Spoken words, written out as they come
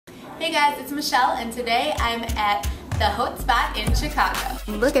Hey guys, it's Michelle and today I'm at the Haute Spot in Chicago.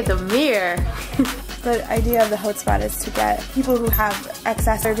 Look at the mirror. The idea of the Haute Spot is to get people who have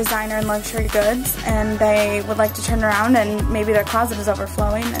excess or designer and luxury goods and they would like to turn around and maybe their closet is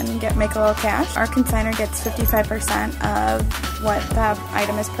overflowing and make a little cash. Our consignor gets 55% of what the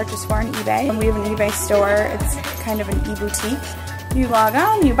item is purchased for on eBay. And we have an eBay store. It's kind of an e-boutique. You log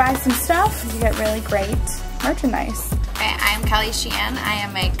on, you buy some stuff, you get really great merchandise. I'm Kelly Sheehan. I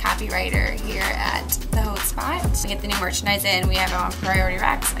am a copywriter here at the Haute Spot. We get the new merchandise in, we have it on priority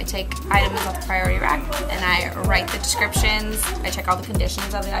racks. I take items off the priority rack and I write the descriptions, I check all the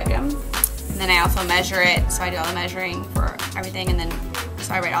conditions of the item, and then I also measure it, so I do all the measuring for everything, and then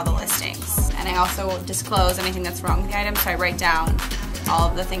so I write all the listings. And I also disclose anything that's wrong with the item, so I write down all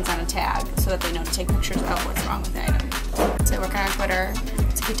of the things on a tag so that they know to take pictures of what's wrong with the item. So I work on Twitter.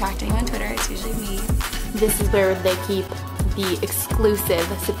 So if you talk to anyone on Twitter, it's usually me. This is where they keep the exclusive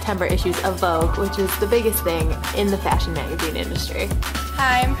September issues of Vogue, which is the biggest thing in the fashion magazine industry.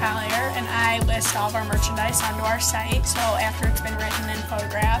 Hi, I'm Collier, and I list all of our merchandise onto our site. So after it's been written and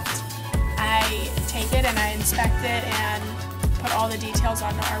photographed, I take it and I inspect it and put all the details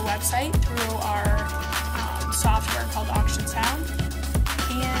onto our website through our software called Auction Sound,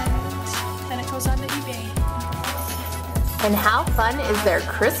 and then it goes onto eBay. And how fun is their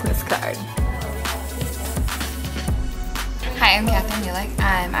Christmas card? Hi, I'm Catherine Mulick.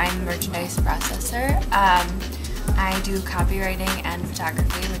 I'm a merchandise processor. I do copywriting and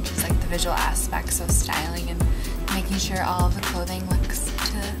photography, which is like the visual aspects of styling and making sure all of the clothing looks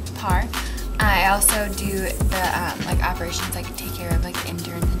to par. I also do the like operations, like take care of like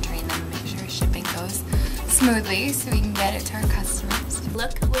interns and train them and make sure shipping goes smoothly so we can get it to our customers.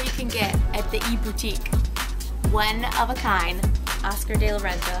 Look what you can get at the e-boutique. One of a kind, Oscar de la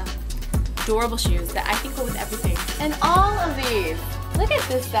Renta, adorable shoes that I think go with everything. And all of these. Look at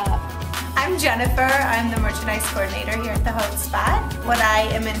this stuff. I'm Jennifer. I'm the merchandise coordinator here at the Haute Spot. What I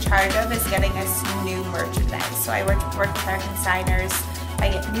am in charge of is getting us new merchandise. So I work with our consigners. I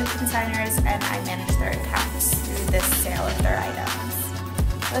get new consigners and I manage their accounts through this sale of their items.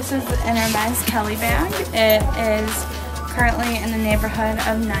 This is an Hermes Kelly bag. It is currently in the neighborhood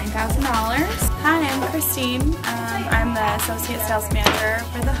of $9,000. Hi, I'm Christine. I'm the Associate Sales Manager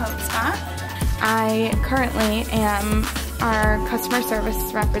for the Haute Spot. I currently am our customer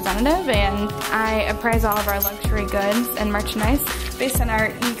service representative, and I appraise all of our luxury goods and merchandise. Based on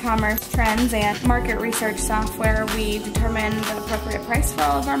our e-commerce trends and market research software, we determine the appropriate price for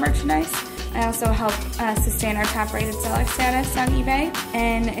all of our merchandise. I also help sustain our top-rated seller status on eBay,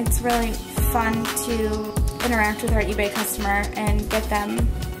 and it's really fun to interact with our eBay customer and get them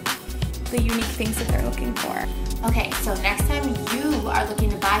the unique things that they're looking for. Okay, so next time you are looking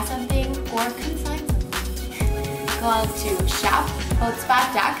to buy something or consign something, go to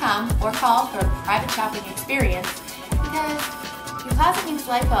shop.hautespot.com or call for a private shopping experience, because your closet needs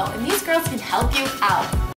lipo and these girls can help you out.